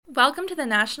Welcome to the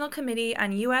National Committee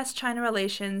on U.S.-China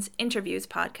Relations Interviews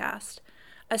podcast,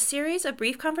 a series of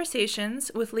brief conversations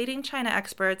with leading China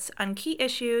experts on key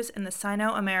issues in the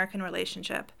Sino-American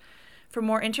relationship. For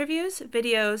more interviews,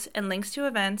 videos, and links to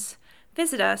events,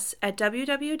 visit us at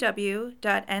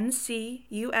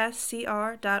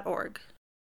www.ncuscr.org.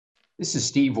 This is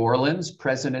Steve Orlins,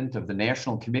 President of the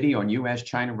National Committee on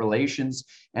U.S.-China Relations,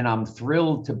 and I'm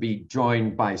thrilled to be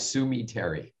joined by Sumi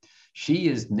Terry. She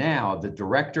is now the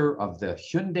director of the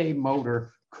Hyundai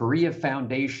Motor Korea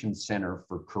Foundation Center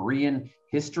for Korean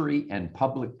History and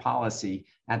Public Policy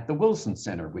at the Wilson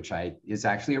Center, which is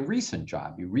actually a recent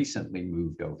job. You recently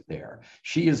moved over there.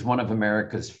 She is one of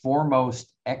America's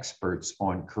foremost experts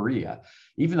on Korea.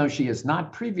 Even though she has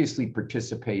not previously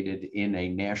participated in a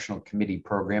national committee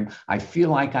program, I feel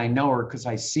like I know her because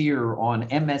I see her on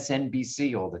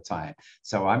MSNBC all the time.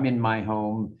 So I'm in my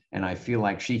home and I feel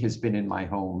like she has been in my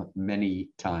home many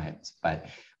times. But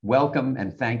welcome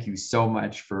and thank you so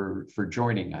much for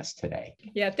joining us today.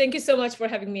 Yeah, thank you so much for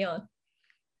having me on.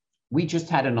 We just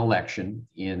had an election,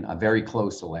 in a very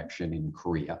close election in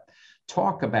Korea.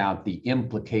 Talk about the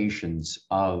implications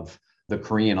of the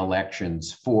Korean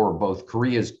elections for both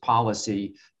Korea's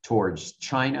policy towards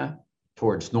China,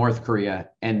 towards North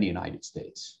Korea, and the United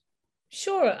States.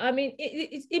 Sure. I mean,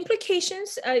 its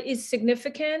implications is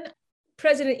significant.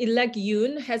 President-elect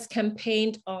Yoon has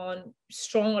campaigned on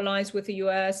strong alliance with the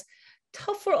U.S.,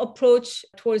 tougher approach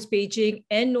towards Beijing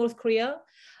and North Korea.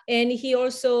 And he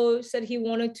also said he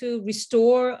wanted to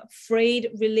restore frayed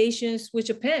relations with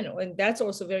Japan. And that's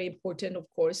also very important, of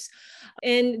course.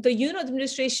 And the Yoon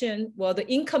administration, the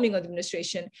incoming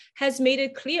administration, has made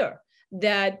it clear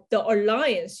that the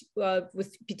alliance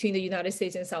between the United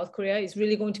States and South Korea is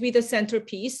really going to be the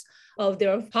centerpiece of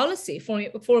their policy,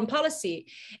 foreign policy.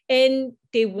 And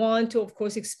they want to, of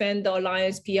course, expand the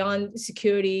alliance beyond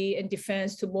security and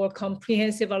defense to more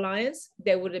comprehensive alliance. But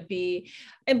that would be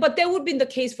the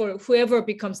case for whoever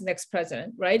becomes the next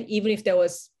president, right? Even if there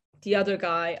was the other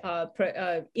guy,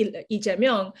 Lee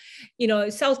Jae-myung,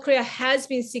 South Korea has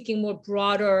been seeking more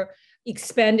broader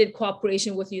expanded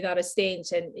cooperation with the United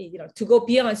States and to go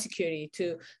beyond security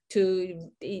to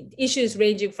issues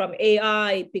ranging from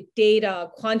AI, big data,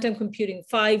 quantum computing,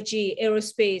 5G,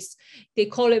 aerospace. They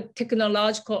call it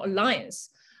technological alliance,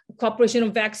 cooperation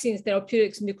on vaccines,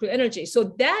 therapeutics, nuclear energy.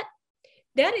 So that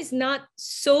is not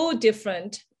so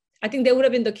different. I think that would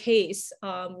have been the case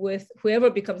with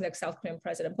whoever becomes next South Korean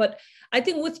president. But I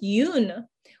think with Yoon,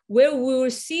 where we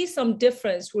will see some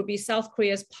difference will be South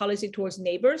Korea's policy towards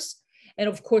neighbors, and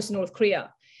of course, North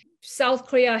Korea. South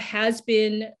Korea has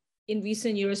been in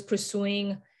recent years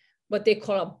pursuing what they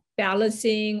call a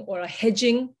balancing or a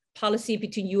hedging policy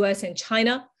between US and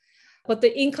China. But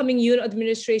the incoming Yoon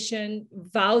administration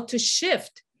vowed to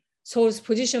shift Seoul's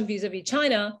position vis-a-vis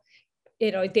China.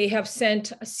 They have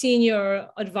sent senior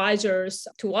advisors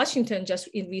to Washington just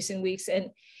in recent weeks.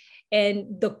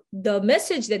 And the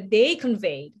message that they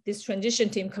conveyed, this transition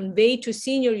team conveyed to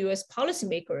senior US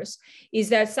policymakers, is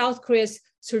that South Korea's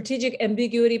strategic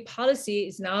ambiguity policy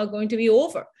is now going to be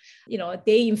over.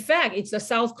 It's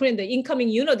the incoming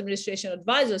Yoon administration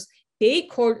advisors, they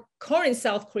call current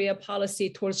South Korea policy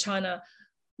towards China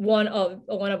one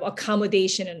of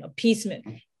accommodation and appeasement.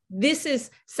 This is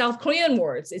South Korean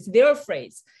words, it's their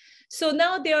phrase. So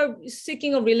now they are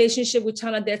seeking a relationship with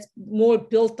China that's more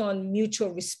built on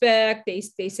mutual respect. They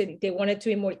said they want it to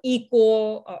be more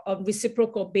equal, on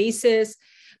reciprocal basis.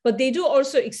 But they do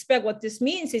also expect what this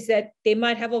means is that they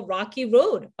might have a rocky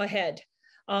road ahead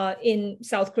in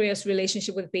South Korea's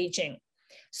relationship with Beijing.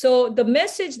 So the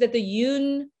message that the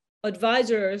Yoon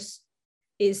advisors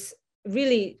is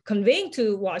really conveying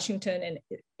to Washington and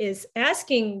is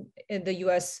asking the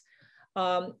US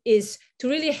is to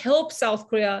really help South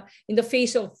Korea in the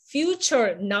face of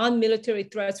future non-military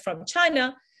threats from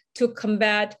China to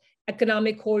combat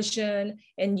economic coercion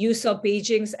and use of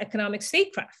Beijing's economic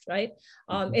statecraft, right?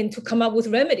 And to come up with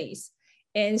remedies.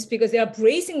 And it's because they are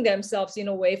bracing themselves in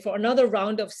a way for another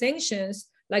round of sanctions,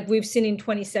 like we've seen in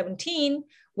 2017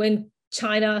 when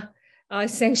China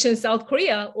sanctioned South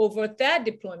Korea over THAAD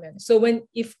deployment. So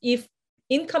if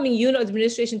incoming Yoon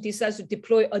administration decides to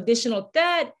deploy additional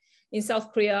THAAD in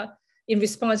South Korea in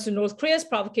response to North Korea's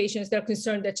provocations, they're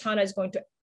concerned that China is going to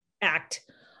act.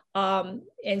 And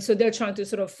so they're trying to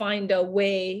sort of find a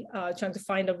way, trying to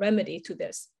find a remedy to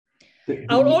this.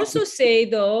 I would also say,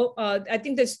 though, I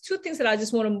think there's two things that I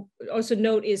just want to also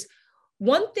note is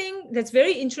one thing that's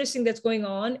very interesting that's going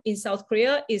on in South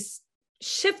Korea is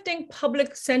shifting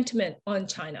public sentiment on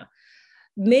China.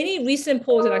 Many recent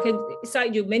polls, and I can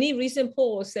cite you, many recent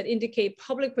polls that indicate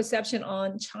public perception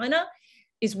on China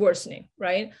is worsening,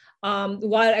 right?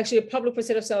 While actually public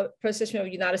perception of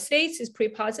the United States is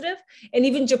pretty positive, and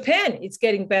even Japan, it's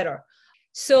getting better.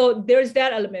 So there's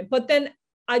that element. But then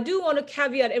I do want to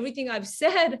caveat everything I've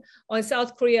said on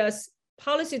South Korea's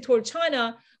policy toward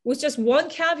China with just one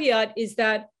caveat, is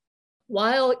that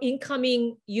while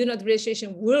incoming Yoon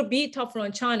administration will be tougher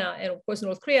on China and of course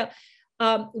North Korea,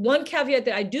 one caveat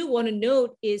that I do want to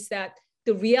note is that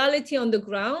the reality on the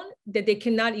ground that they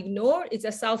cannot ignore is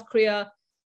that South Korea,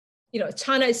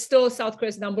 China is still South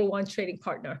Korea's #1 trading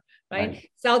partner, right?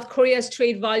 South Korea's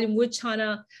trade volume with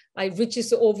China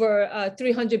reaches over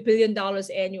 $300 billion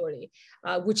annually,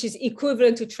 which is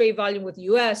equivalent to trade volume with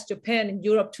US, Japan, and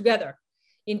Europe together.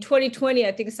 In 2020,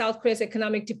 I think South Korea's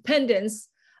economic dependence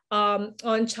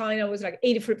on China was like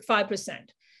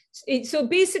 85%. So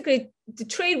basically, the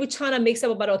trade with China makes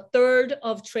up about a third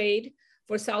of trade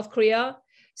for South Korea.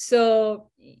 So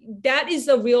that is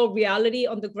the real reality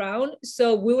on the ground.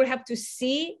 So we will have to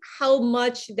see how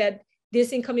much that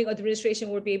this incoming administration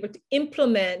will be able to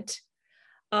implement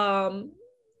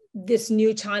this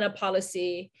new China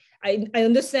policy. I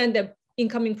understand that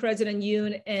incoming President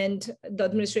Yoon and the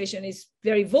administration is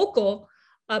very vocal,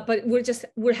 but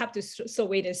we'll have to still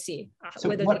wait and see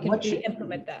whether they can really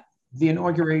implement that. The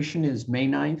inauguration is May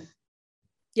 9th?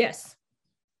 Yes.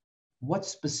 What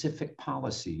specific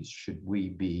policies should we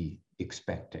be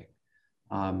expecting?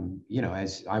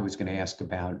 As I was going to ask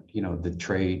about, the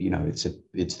trade,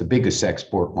 it's the biggest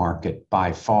export market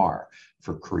by far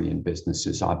for Korean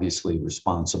businesses, obviously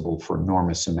responsible for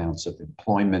enormous amounts of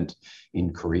employment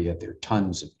in Korea. There are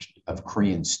tons of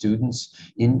Korean students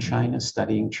in China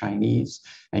studying Chinese,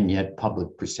 and yet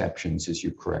public perceptions, as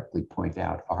you correctly point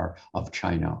out, of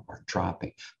China are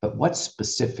dropping. But what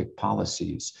specific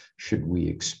policies should we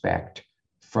expect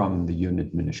from the Yoon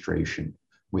administration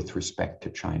with respect to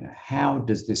China? How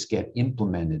does this get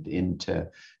implemented into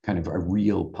kind of a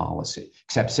real policy?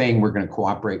 Except saying we're going to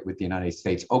cooperate with the United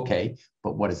States. Okay,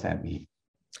 but what does that mean?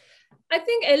 I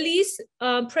think at least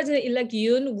President-elect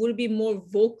Yoon will be more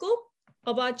vocal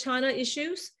about China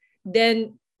issues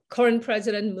than current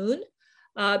President Moon.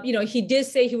 He did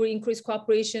say he will increase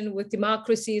cooperation with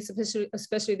democracies,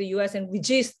 especially the US, and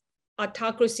resist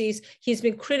autocracies. He's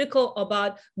been critical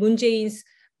about Moon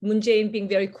Jae-in being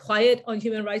very quiet on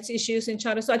human rights issues in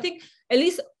China. So I think at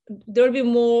least he'll be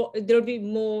more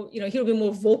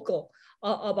vocal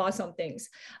about some things.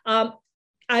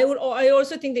 I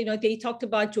also think that, they talked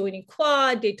about joining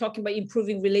Quad, they talked about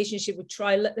improving relationship with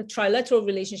trilateral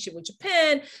relationship with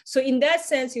Japan. So in that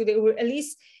sense, they were at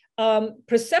least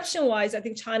perception-wise, I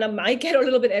think China might get a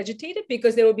little bit agitated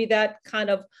because there will be that kind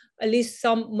of at least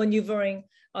some maneuvering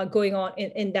going on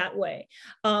in that way.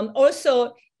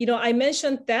 Also, I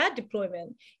mentioned that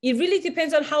deployment. It really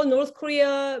depends on how North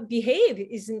Korea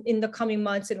behaves in the coming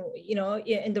months and,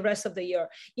 in the rest of the year.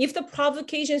 If the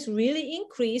provocations really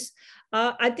increase,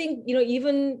 I think,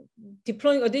 even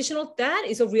deploying additional THAAD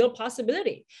is a real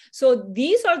possibility. So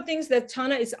these are things that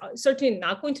China is certainly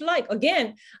not going to like.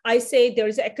 Again, I say there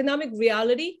is economic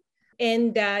reality,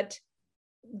 and that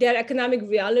economic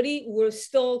reality will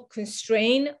still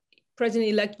constrain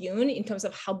President-elect Yoon in terms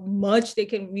of how much they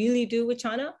can really do with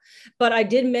China. But I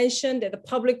did mention that the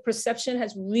public perception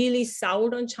has really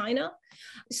soured on China.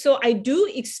 So I do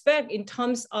expect, in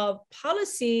terms of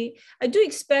policy, I do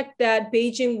expect that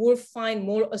Beijing will find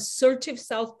more assertive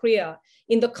South Korea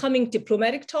in the coming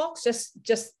diplomatic talks.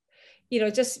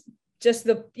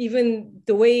 Even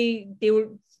the way they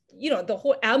will, the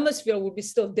whole atmosphere will be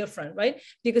still different, right?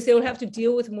 Because they will have to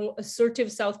deal with more assertive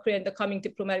South Korea in the coming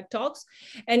diplomatic talks.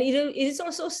 And it is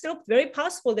also still very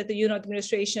possible that the Yoon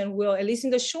administration will, at least in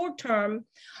the short term,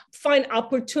 find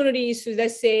opportunities to,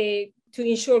 let's say, to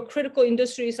ensure critical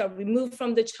industries are removed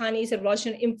from the Chinese and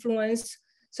Russian influence,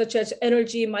 such as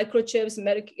energy, microchips,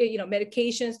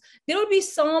 medications. There will be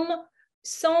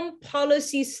some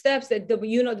policy steps that the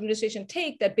Yoon administration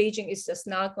take that Beijing is just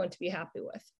not going to be happy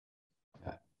with.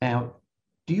 Now,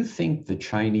 do you think the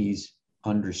Chinese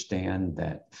understand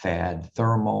that THAAD,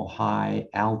 thermal high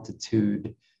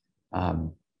altitude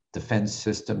defense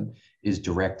system, is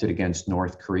directed against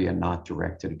North Korea, not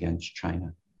directed against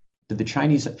China? Did the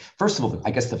Chinese, first of all,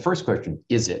 I guess the first question,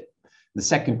 is it? The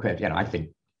second question, I think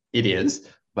it is,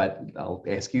 but I'll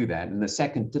ask you that. And the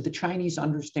second, did the Chinese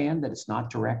understand that it's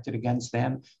not directed against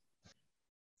them?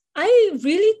 I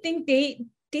really think they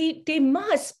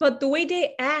must, but the way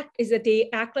they act is that they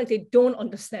act like they don't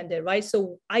understand it, right?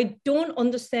 So I don't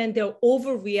understand their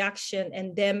overreaction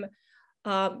and them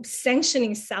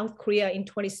sanctioning South Korea in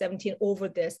 2017 over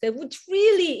this, that which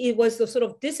really it was the sort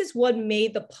of, this is what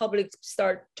made the public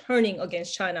start turning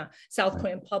against China, South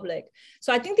Korean public.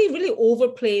 So I think they really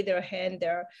overplayed their hand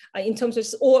there in terms of,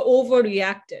 or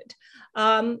overreacted.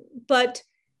 But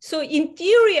so in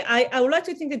theory, I would like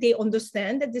to think that they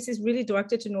understand that this is really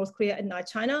directed to North Korea and not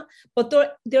China, but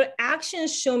their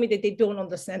actions show me that they don't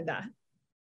understand that.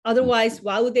 Otherwise,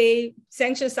 why would they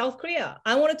sanction South Korea?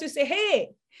 I wanted to say, hey,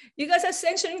 you guys are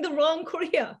sanctioning the wrong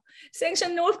Korea.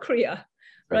 Sanction North Korea,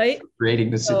 right?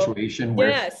 Creating the situation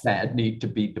where THAAD need to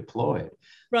be deployed.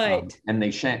 Right. And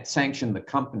they sanctioned the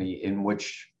company in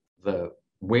which the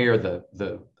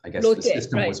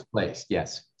system was placed.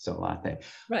 Yes, so Lotte.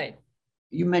 Right.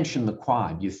 You mentioned the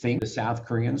Quad. You think the South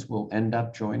Koreans will end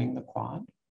up joining the Quad?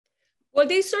 Well,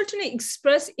 they certainly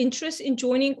express interest in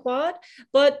joining Quad,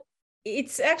 but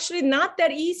it's actually not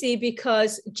that easy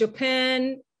because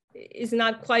Japan is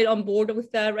not quite on board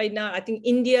with that right now. I think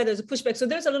India, there's a pushback. So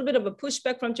there's a little bit of a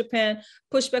pushback from Japan,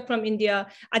 pushback from India.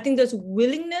 I think there's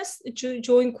willingness to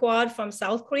join Quad from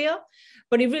South Korea,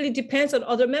 but it really depends on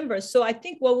other members. So I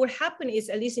think what would happen is,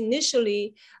 at least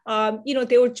initially,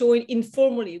 they will join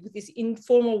informally with these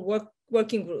informal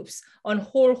working groups on a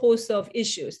whole host of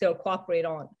issues they'll cooperate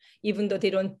on, even though they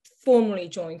don't formally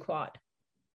join Quad.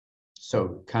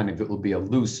 So kind of it will be a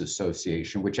loose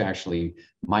association, which actually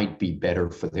might be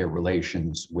better for their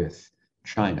relations with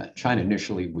China. China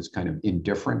initially was kind of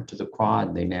indifferent to the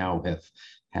Quad. They now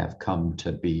have come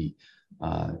to be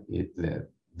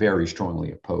very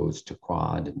strongly opposed to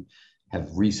Quad and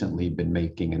have recently been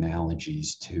making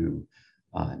analogies to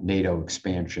NATO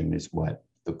expansion is what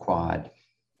the Quad,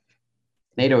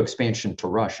 NATO expansion to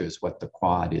Russia is what the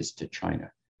Quad is to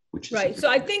China, which is right. So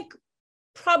I think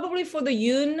probably for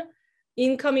the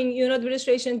incoming Yoon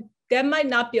administration, that might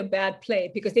not be a bad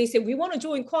play because they say, we want to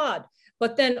join Quad,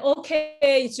 but then, okay,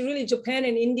 it's really Japan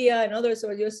and India and others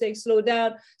are just saying, slow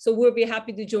down. So we'll be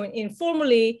happy to join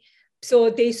informally. So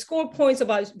they score points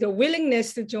about their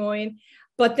willingness to join,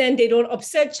 but then they don't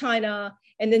upset China.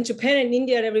 And then Japan and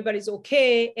India, everybody's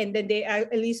okay. And then they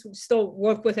at least still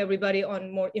work with everybody on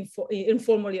more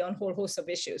informally on a whole host of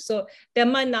issues. So that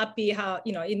might not be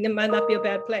it might not be a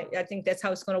bad play. I think that's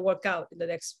how it's going to work out in the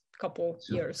next couple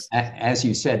years. As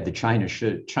you said, China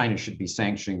should be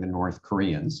sanctioning the North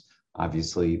Koreans,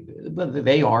 obviously, but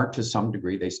they are to some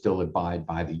degree, they still abide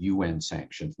by the UN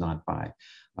sanctions, not by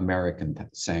American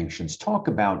sanctions. Talk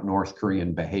about North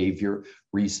Korean behavior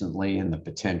recently and the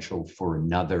potential for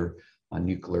another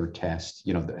nuclear test.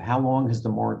 How long has the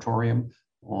moratorium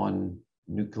on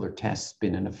nuclear tests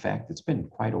been in effect? It's been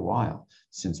quite a while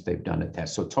since they've done a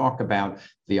test. So talk about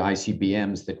the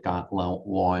ICBMs that got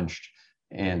launched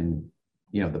and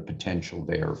the potential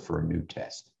there for a new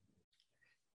test.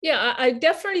 Yeah, I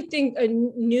definitely think a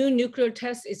new nuclear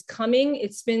test is coming.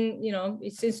 It's been,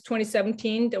 since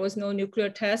 2017, there was no nuclear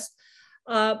test.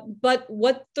 But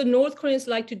what the North Koreans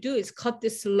like to do is cut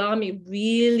this salami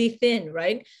really thin,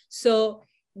 right? So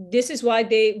this is why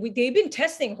they've been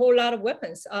testing a whole lot of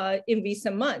weapons in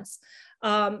recent months.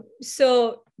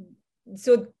 So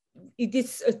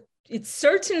it's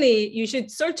certainly, you should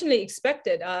certainly expect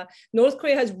it. North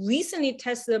Korea has recently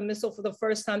tested a missile for the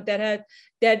first time that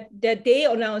they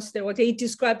announced that what they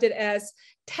described it as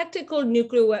tactical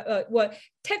nukes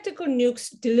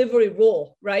delivery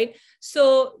role, right?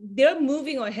 So they're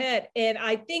moving ahead, and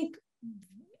I think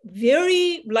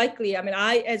very likely,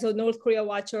 I as a North Korea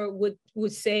watcher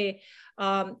would say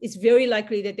it's very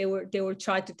likely that they will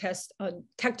try to test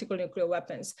tactical nuclear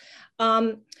weapons.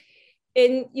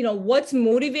 And what's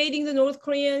motivating the North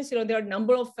Koreans? There are a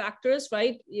number of factors,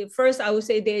 right? First, I would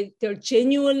say they're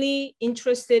genuinely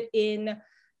interested in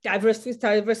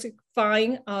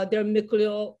diversifying their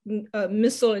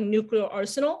missile and nuclear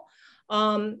arsenal,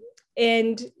 and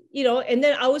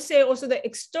then I would say also the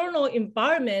external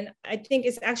environment, I think,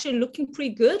 is actually looking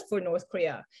pretty good for North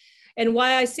Korea. And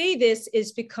why I say this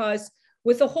is because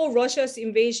with the whole Russia's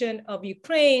invasion of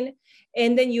Ukraine,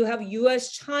 and then you have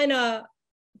U.S.-China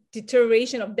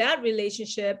deterioration of that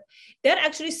relationship, that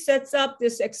actually sets up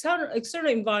this external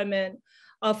environment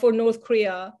for North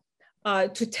Korea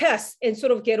to test and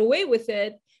sort of get away with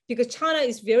it, because China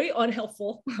is very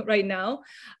unhelpful right now.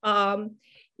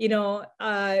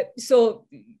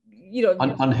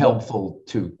 Unhelpful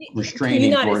to restraining the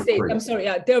United North States. Korea. I'm sorry,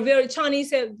 yeah,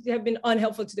 Chinese have been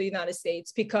unhelpful to the United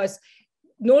States because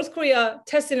North Korea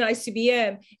tested an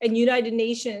ICBM and United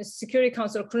Nations Security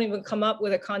Council couldn't even come up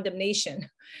with a condemnation.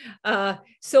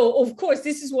 So of course,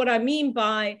 this is what I mean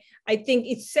by, I think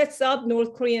it sets up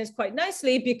North Koreans quite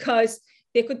nicely because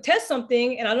they could test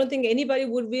something, and I don't think anybody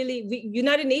would really,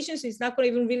 United Nations is not going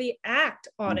to even really act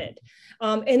on it.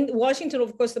 And Washington,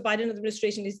 of course, the Biden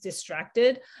administration is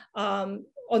distracted,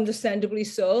 understandably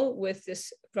so, with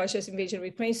this Russia's invasion of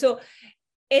Ukraine. So,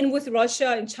 and with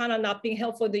Russia and China not being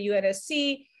helpful in the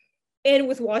UNSC, and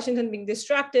with Washington being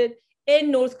distracted,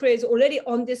 and North Korea is already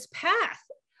on this path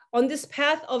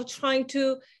of trying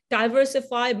to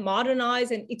diversify,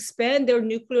 modernize, and expand their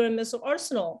nuclear and missile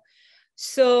arsenal.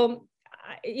 So,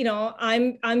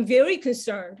 I'm very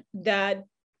concerned that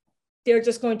they're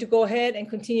just going to go ahead and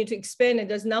continue to expand, and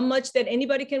there's not much that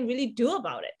anybody can really do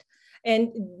about it. And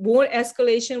more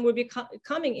escalation will be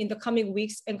coming in the coming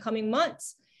weeks and coming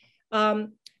months.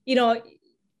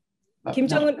 Kim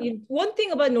Jong-un, one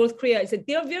thing about North Korea is that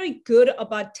they're very good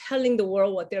about telling the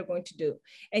world what they're going to do.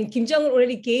 And Kim Jong-un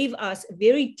already gave us a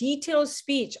very detailed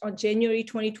speech on January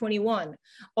 2021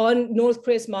 on North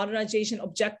Korea's modernization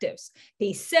objectives.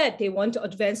 They said they want to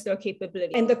advance their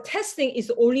capability. And the testing is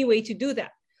the only way to do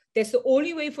that. That's the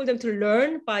only way for them to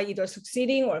learn, by either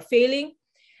succeeding or failing.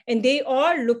 And they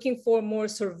are looking for more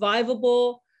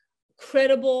survivable,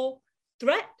 credible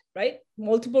threat, right?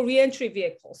 Multiple reentry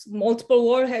vehicles, multiple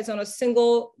warheads on a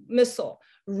single missile,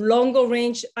 longer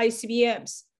range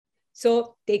ICBMs.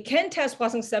 So they can test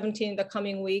Hwasong-17 in the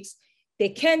coming weeks. They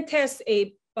can test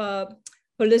a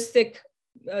ballistic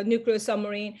nuclear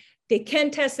submarine. They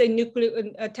can test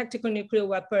a tactical nuclear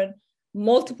weapon,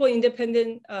 multiple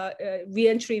independent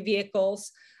reentry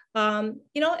vehicles. And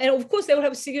of course, they will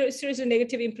have a series of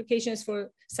negative implications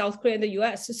for South Korea and the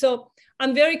US. So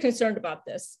I'm very concerned about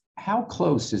this. How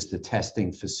close is the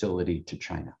testing facility to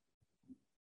China?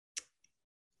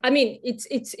 I mean,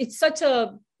 it's such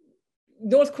a,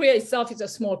 North Korea itself is a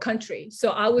small country. So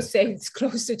I would say it's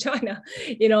close to China,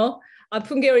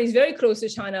 Punggye-ri is very close to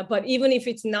China, but even if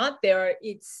it's not there,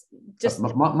 it's just.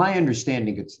 My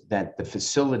understanding is that the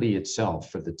facility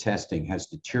itself for the testing has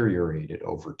deteriorated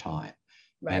over time.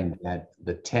 Right. And that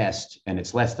the test, and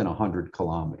it's less than 100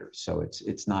 kilometers, so it's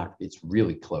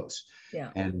really close.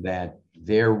 Yeah. And that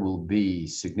there will be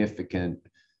significant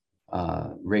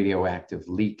radioactive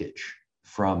leakage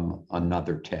from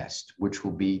another test, which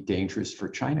will be dangerous for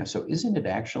China. So isn't it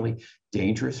actually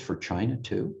dangerous for China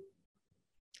too?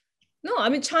 No, I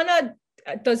mean, China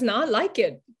does not like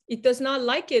it. It does not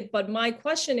like it. But my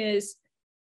question is,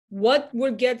 what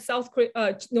will get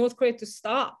North Korea to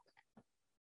stop?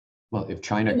 Well, if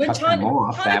China cut them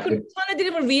off, China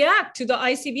didn't even react to the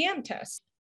ICBM test.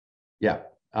 Yeah.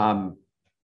 Now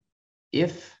Liu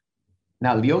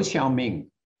Xiaoming,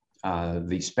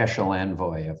 the special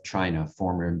envoy of China,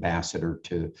 former ambassador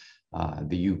to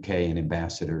the UK and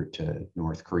ambassador to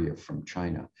North Korea from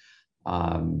China,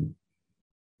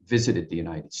 visited the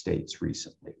United States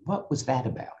recently. What was that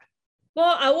about?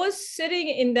 Well, I was sitting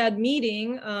in that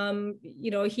meeting.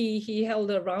 He held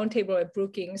a roundtable at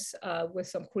Brookings with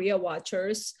some Korea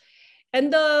watchers,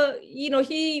 and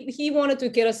he wanted to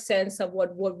get a sense of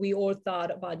what we all thought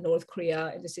about North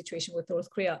Korea and the situation with North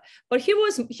Korea. But here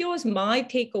was my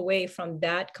takeaway from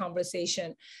that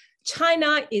conversation: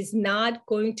 China is not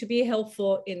going to be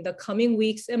helpful in the coming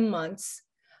weeks and months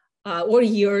or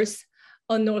years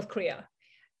on North Korea.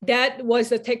 That was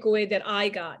the takeaway that I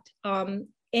got.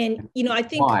 And I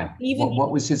think why?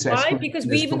 What was his why? Because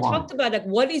we even talked about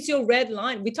what is your red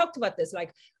line? We talked about this.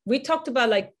 We talked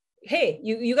about hey,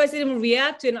 you guys didn't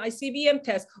react to an ICBM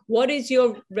test. What is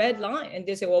your red line? And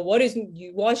they say, well, what is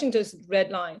Washington's red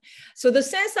line? So the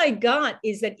sense I got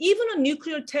is that even a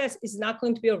nuclear test is not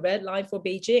going to be a red line for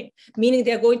Beijing, meaning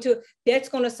that's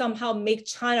going to somehow make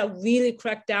China really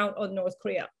crack down on North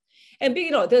Korea. And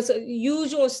there's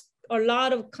a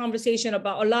lot of conversation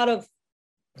about a lot of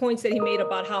points that he made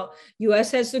about how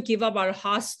US has to give up our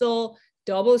hostile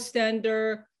double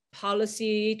standard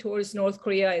policy towards North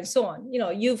Korea and so on.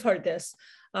 You've heard this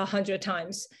 100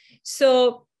 times.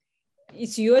 So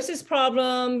it's US's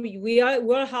problem.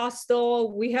 We're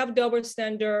hostile. We have double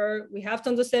standard. We have to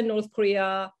understand North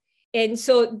Korea. And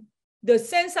so the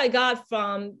sense I got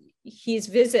from his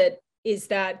visit is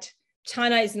that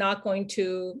China is not going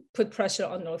to put pressure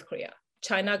on North Korea.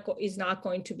 China is not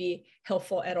going to be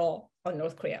helpful at all on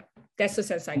North Korea. That's the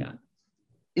sense I got.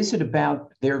 Is it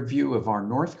about their view of our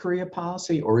North Korea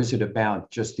policy, or is it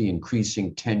about just the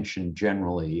increasing tension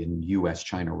generally in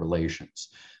US-China relations?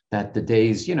 That the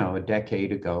days, a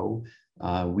decade ago,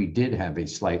 we did have a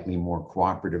slightly more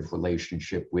cooperative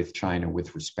relationship with China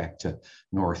with respect to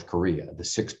North Korea. The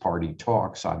six-party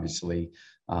talks obviously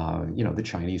the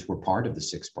Chinese were part of the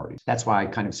Six Parties. That's why I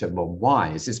kind of said, well,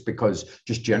 why? Is this because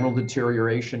just general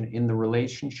deterioration in the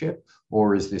relationship?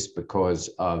 Or is this because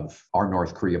of our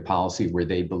North Korea policy where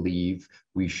they believe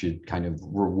we should kind of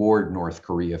reward North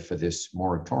Korea for this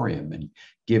moratorium and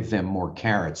give them more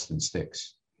carrots than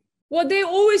sticks? Well, they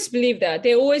always believed that.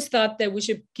 They always thought that we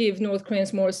should give North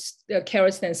Koreans more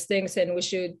carrots than sticks, and we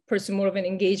should pursue more of an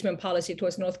engagement policy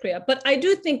towards North Korea. But I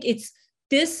do think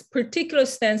this particular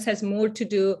stance has more to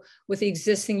do with the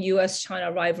existing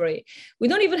US-China rivalry. We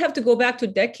don't even have to go back to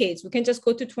decades. We can just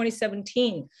go to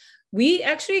 2017. We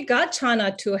actually got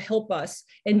China to help us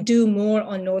and do more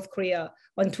on North Korea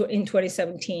in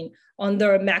 2017. On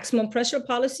their maximum pressure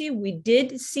policy, we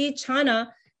did see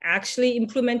China actually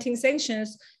implementing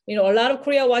sanctions. A lot of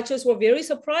Korea watchers were very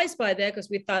surprised by that because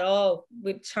we thought,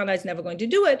 China is never going to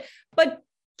do it. But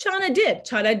China did.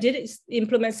 China did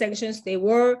implement sanctions. They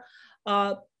were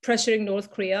pressuring North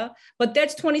Korea. But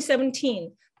that's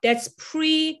 2017. That's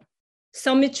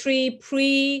pre-summitry,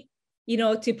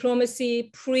 diplomacy,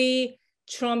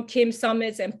 pre-Trump-Kim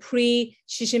summits, and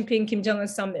pre-Xi Jinping-Kim Jong-un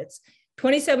summits.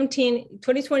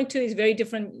 2022 is a very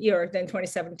different year than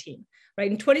 2017. Right?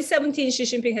 In 2017, Xi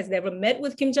Jinping has never met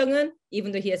with Kim Jong-un,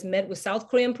 even though he has met with South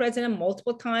Korean president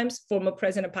multiple times. Former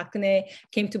President Park Geun-hye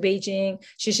came to Beijing.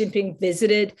 Xi Jinping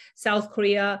visited South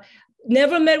Korea,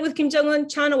 never met with Kim Jong-un.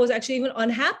 China was actually even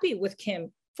unhappy with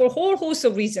Kim for a whole host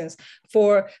of reasons,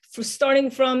 for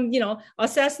starting from,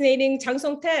 assassinating Jang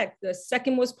Song-taek, the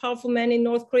second most powerful man in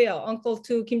North Korea, uncle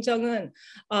to Kim Jong-un,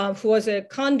 who was a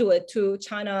conduit to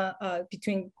China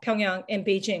between Pyongyang and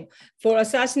Beijing, for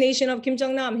assassination of Kim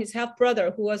Jong-nam, his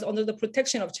half-brother, who was under the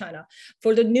protection of China,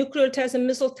 for the nuclear tests and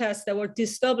missile tests that were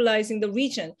destabilizing the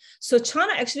region. So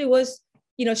China actually was,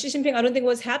 Xi Jinping, I don't think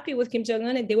was happy with Kim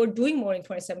Jong-un, and they were doing more in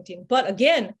 2017. But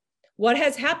again, what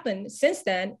has happened since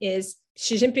then is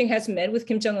Xi Jinping has met with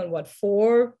Kim Jong-un,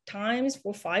 4 times,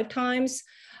 5 times.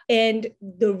 And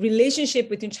the relationship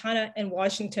between China and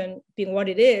Washington being what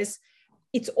it is,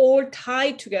 it's all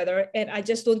tied together. And I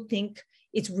just don't think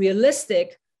it's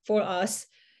realistic for us,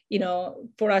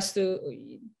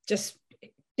 to just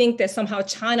think that somehow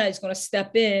China is going to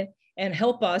step in and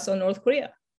help us on North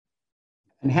Korea.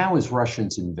 And how has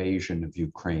Russia's invasion of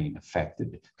Ukraine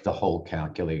affected the whole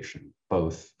calculation,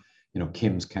 both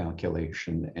Kim's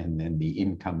calculation and then the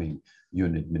incoming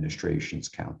Yoon administration's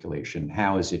calculation?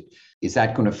 How is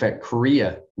that going to affect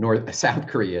South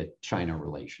Korea, China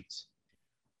relations?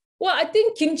 Well, I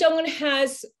think Kim Jong-un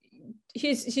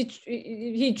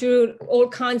he drew all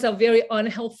kinds of very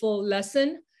unhelpful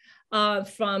lessons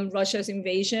from Russia's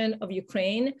invasion of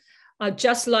Ukraine,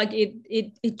 just like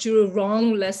it drew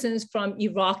wrong lessons from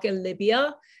Iraq and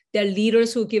Libya. Their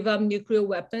leaders who give up nuclear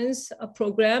weapons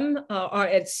program are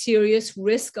at serious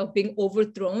risk of being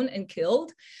overthrown and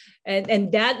killed.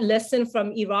 And that lesson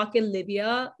from Iraq and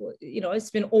Libya, it's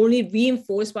been only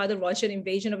reinforced by the Russian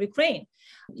invasion of Ukraine.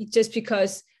 Just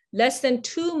because less than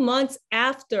 2 months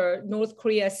after North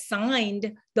Korea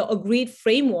signed the agreed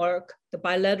framework, the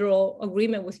bilateral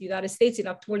agreement with the United States in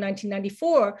October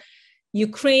 1994,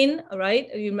 Ukraine,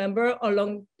 right, you remember,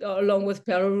 along with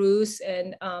Belarus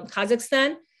and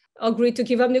Kazakhstan, agreed to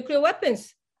give up nuclear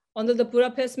weapons under the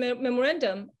Budapest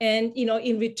Memorandum. And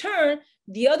in return,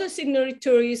 the other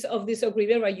signatories of this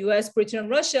agreement, right, US, Britain, and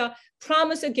Russia,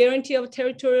 promised a guarantee of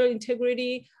territorial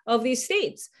integrity of these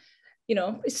states.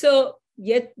 So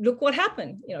yet look what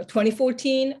happened.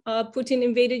 2014, Putin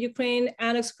invaded Ukraine,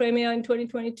 annexed Crimea in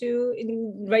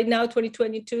 2022. Right now,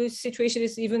 2022, situation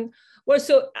is even worse.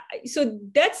 So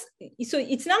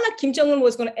it's not like Kim Jong-un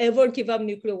was going to ever give up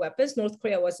nuclear weapons. North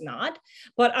Korea was not.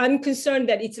 But I'm concerned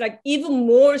that it's like even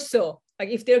more so. Like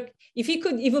if he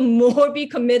could even more be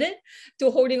committed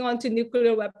to holding on to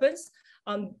nuclear weapons,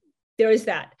 there is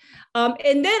that.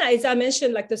 And then, as I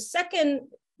mentioned, like the second,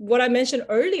 what I mentioned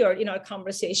earlier in our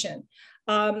conversation,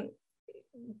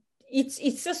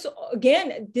 it's just,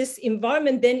 again, this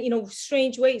environment then in a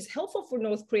strange way is helpful for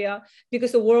North Korea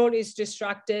because the world is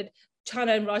distracted.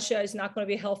 China and Russia is not going to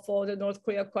be helpful, the North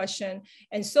Korea question,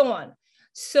 and so on.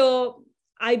 So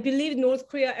I believe North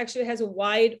Korea actually has a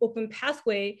wide open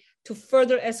pathway to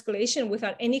further escalation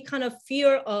without any kind of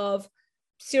fear of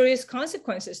serious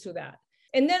consequences to that.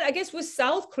 And then I guess with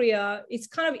South Korea, it's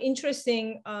kind of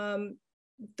interesting,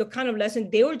 the kind of lesson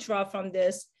they will draw from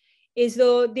this is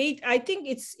though I think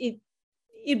it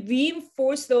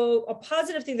reinforced, though, a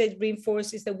positive thing that it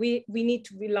reinforced is that we need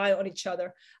to rely on each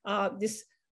other. This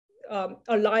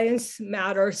alliance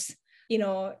matters.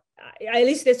 at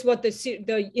least that's what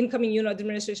the incoming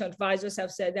administration advisors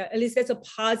have said, that at least that's a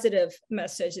positive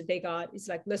message that they got. It's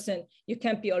like, listen, you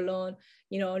can't be alone.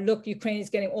 Look, Ukraine is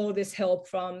getting all this help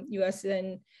from US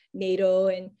and NATO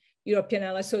and European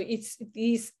allies. So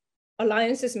these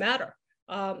alliances matter.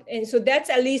 And so that's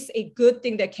at least a good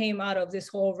thing that came out of this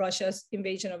whole Russia's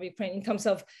invasion of Ukraine in terms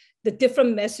of the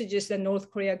different messages that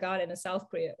North Korea got and South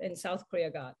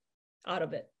Korea got out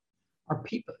of it.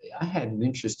 I had an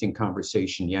interesting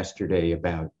conversation yesterday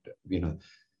about,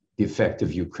 the effect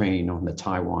of Ukraine on the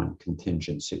Taiwan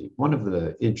contingency. One of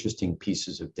the interesting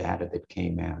pieces of data that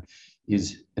came out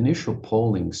is initial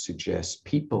polling suggests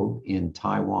people in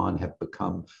Taiwan have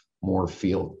become more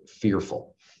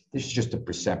fearful. This is just a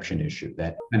perception issue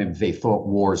that kind of they thought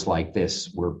wars like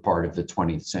this were part of the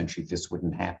 20th century. This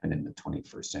wouldn't happen in the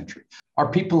 21st century.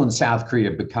 Are people in South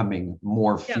Korea becoming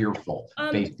more fearful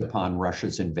based upon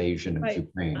Russia's invasion of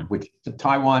Ukraine, which the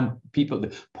Taiwan people,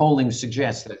 the polling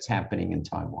suggests that's happening in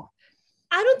Taiwan?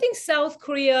 I don't think South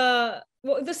Korea,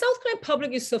 the South Korean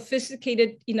public is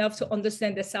sophisticated enough to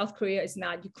understand that South Korea is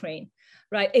not Ukraine,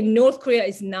 right? And North Korea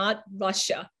is not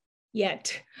Russia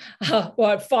yet,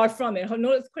 or far from it.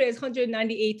 North Korea is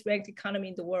 198th ranked economy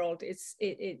in the world.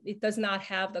 It does not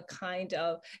have the kind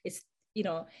of,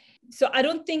 so I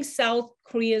don't think South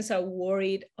Koreans are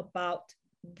worried about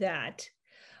that.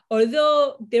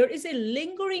 Although there is a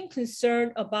lingering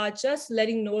concern about just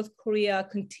letting North Korea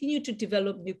continue to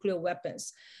develop nuclear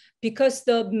weapons, because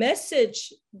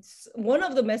one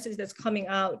of the messages that's coming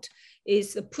out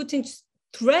is Putin's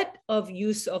threat of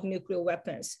use of nuclear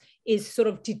weapons is sort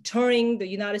of deterring the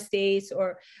United States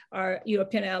or our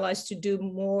European allies to do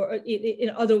more in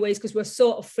other ways, because we're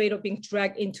so afraid of being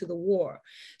dragged into the war.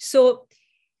 So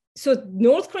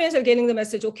North Koreans are getting the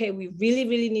message, okay, we really,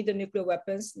 really need the nuclear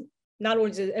weapons, not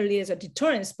only as a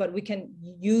deterrence, but we can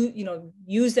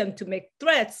use them to make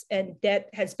threats, and that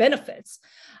has benefits.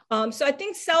 So I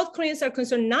think South Koreans are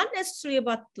concerned not necessarily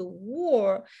about the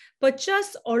war, but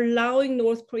just allowing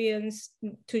North Koreans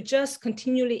to just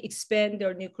continually expand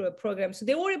their nuclear program. So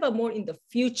they worry about more in the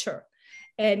future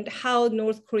and how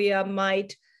North Korea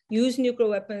might use nuclear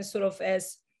weapons sort of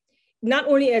as not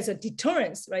only as a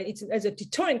deterrence, right? It's as a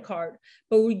deterrent card,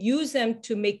 but we use them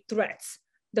to make threats,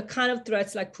 the kind of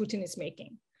threats like Putin is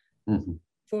making.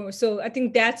 Mm-hmm. So I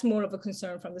think that's more of a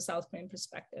concern from the South Korean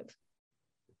perspective.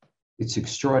 It's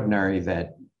extraordinary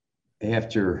that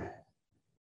after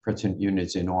President Yoon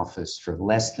is in office for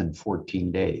less than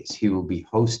 14 days, he will be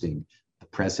hosting the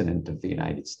President of the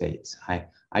United States.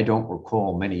 I don't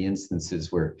recall many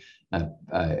instances where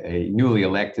a newly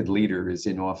elected leader is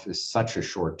in office such a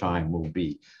short time will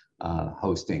be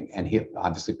hosting. And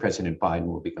obviously President Biden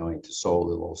will be going to Seoul.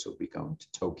 He'll also be going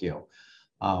to Tokyo.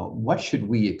 What should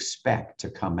we expect to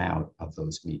come out of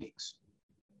those meetings?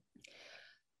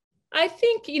 I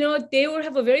think, they will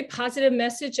have a very positive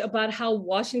message about how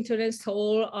Washington and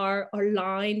Seoul are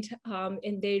aligned.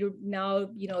 And they now,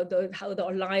 how the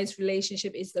alliance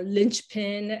relationship is the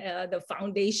linchpin, the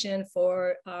foundation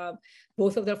for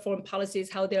both of their foreign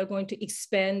policies, how they're going to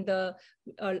expand the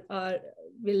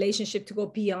relationship to go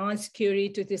beyond security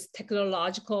to this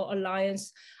technological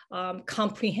alliance,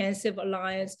 comprehensive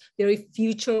alliance, very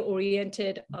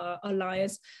future-oriented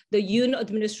alliance. The Yoon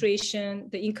administration,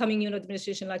 the incoming Yoon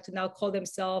administration, like to now call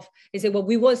themselves, they say, well,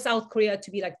 we want South Korea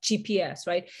to be like GPS,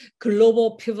 right?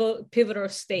 Global pivotal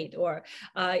state, or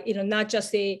not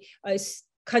just a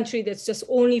country that's just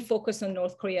only focused on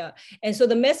North Korea. And so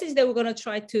the message that we're going to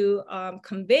try to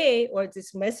convey, or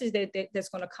this message that's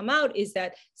going to come out, is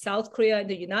that South Korea and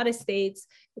the United States,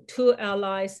 the two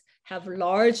allies, have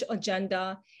large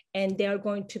agenda, and they're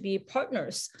going to be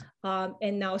partners.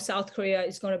 And now South Korea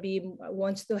is going to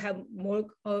wants to have more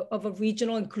of a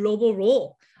regional and global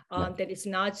role. That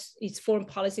its foreign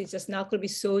policy is just not going to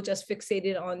be just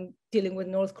fixated on dealing with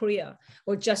North Korea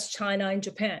or just China and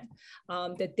Japan. I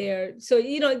think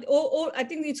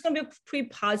it's going to be a pretty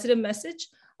positive message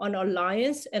on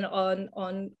alliance and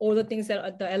on all the things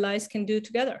that the allies can do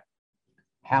together.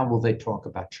 How will they talk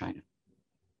about China?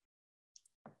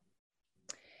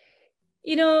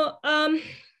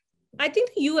 I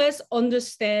think the U.S.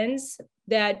 understands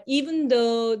that even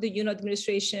though the Yoon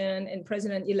administration and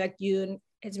President-elect Yoon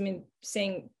has been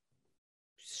saying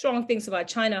strong things about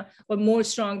China, or more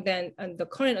strong than the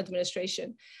current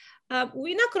administration,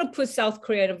 we're not going to put South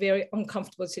Korea in a very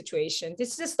uncomfortable situation.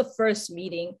 This is just the first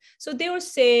meeting. So they will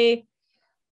say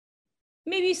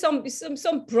maybe some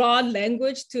broad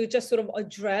language to just sort of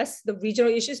address the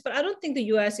regional issues, but I don't think the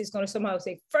U.S. is going to somehow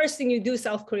say, first thing you do,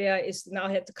 South Korea, is now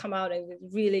have to come out and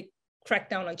really crack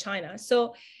down on China.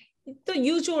 So the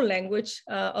usual language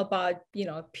about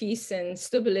peace and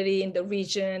stability in the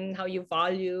region, how you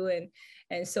value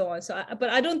and so on. But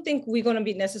I don't think we're going to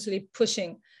be necessarily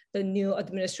pushing the new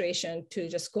administration to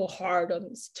just go hard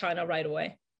on China right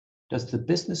away. Does the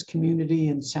business community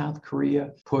in South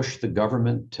Korea push the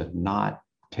government to not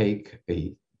take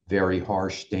a very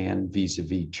harsh stand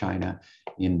vis-a-vis China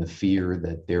in the fear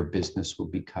that their business will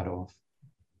be cut off?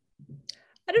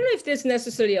 I don't know if there's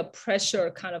necessarily a pressure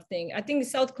kind of thing. I think the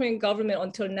South Korean government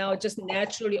until now just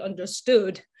naturally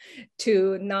understood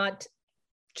to not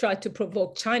try to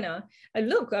provoke China. And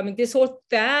look, I mean, this whole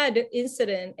THAAD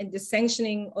incident and the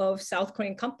sanctioning of South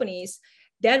Korean companies,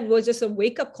 that was just a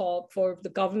wake-up call for the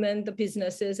government, the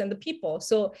businesses, and the people.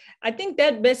 So I think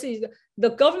that message, the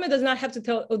government does not have to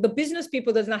tell, or the business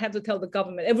people does not have to tell the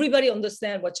government. Everybody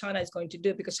understands what China is going to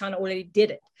do because China already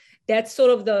did it. That's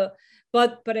sort of the,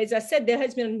 but as I said, there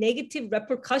has been a negative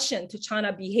repercussion to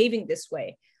China behaving this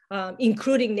way,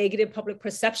 including negative public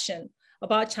perception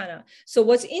about China. So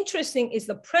what's interesting is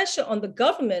the pressure on the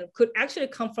government could actually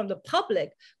come from the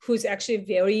public, who's actually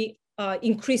very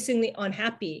increasingly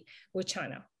unhappy with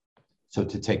China. So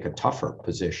to take a tougher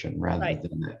position rather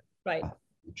than that. Right.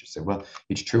 Interesting. Well,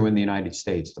 it's true in the United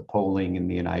States. The polling in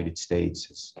the United States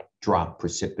has dropped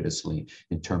precipitously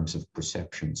in terms of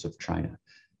perceptions of China.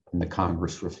 And the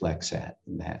Congress reflects that,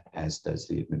 as does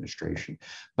the administration.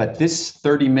 But this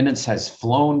 30 minutes has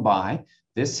flown by.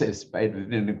 This has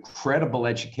been an incredible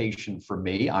education for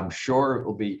me. I'm sure it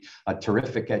will be a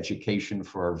terrific education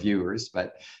for our viewers,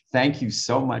 but thank you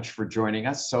so much for joining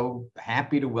us. So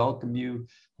happy to welcome you,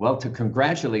 well, to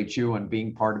congratulate you on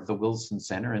being part of the Wilson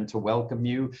Center and to welcome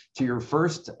you to your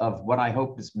first of what I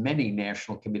hope is many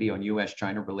National Committee on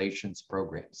U.S.-China Relations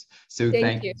programs. So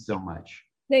thank you so much.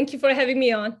 Thank you for having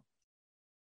me on.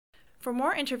 For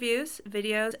more interviews,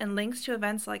 videos, and links to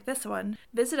events like this one,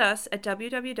 visit us at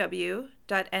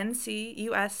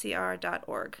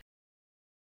www.ncuscr.org.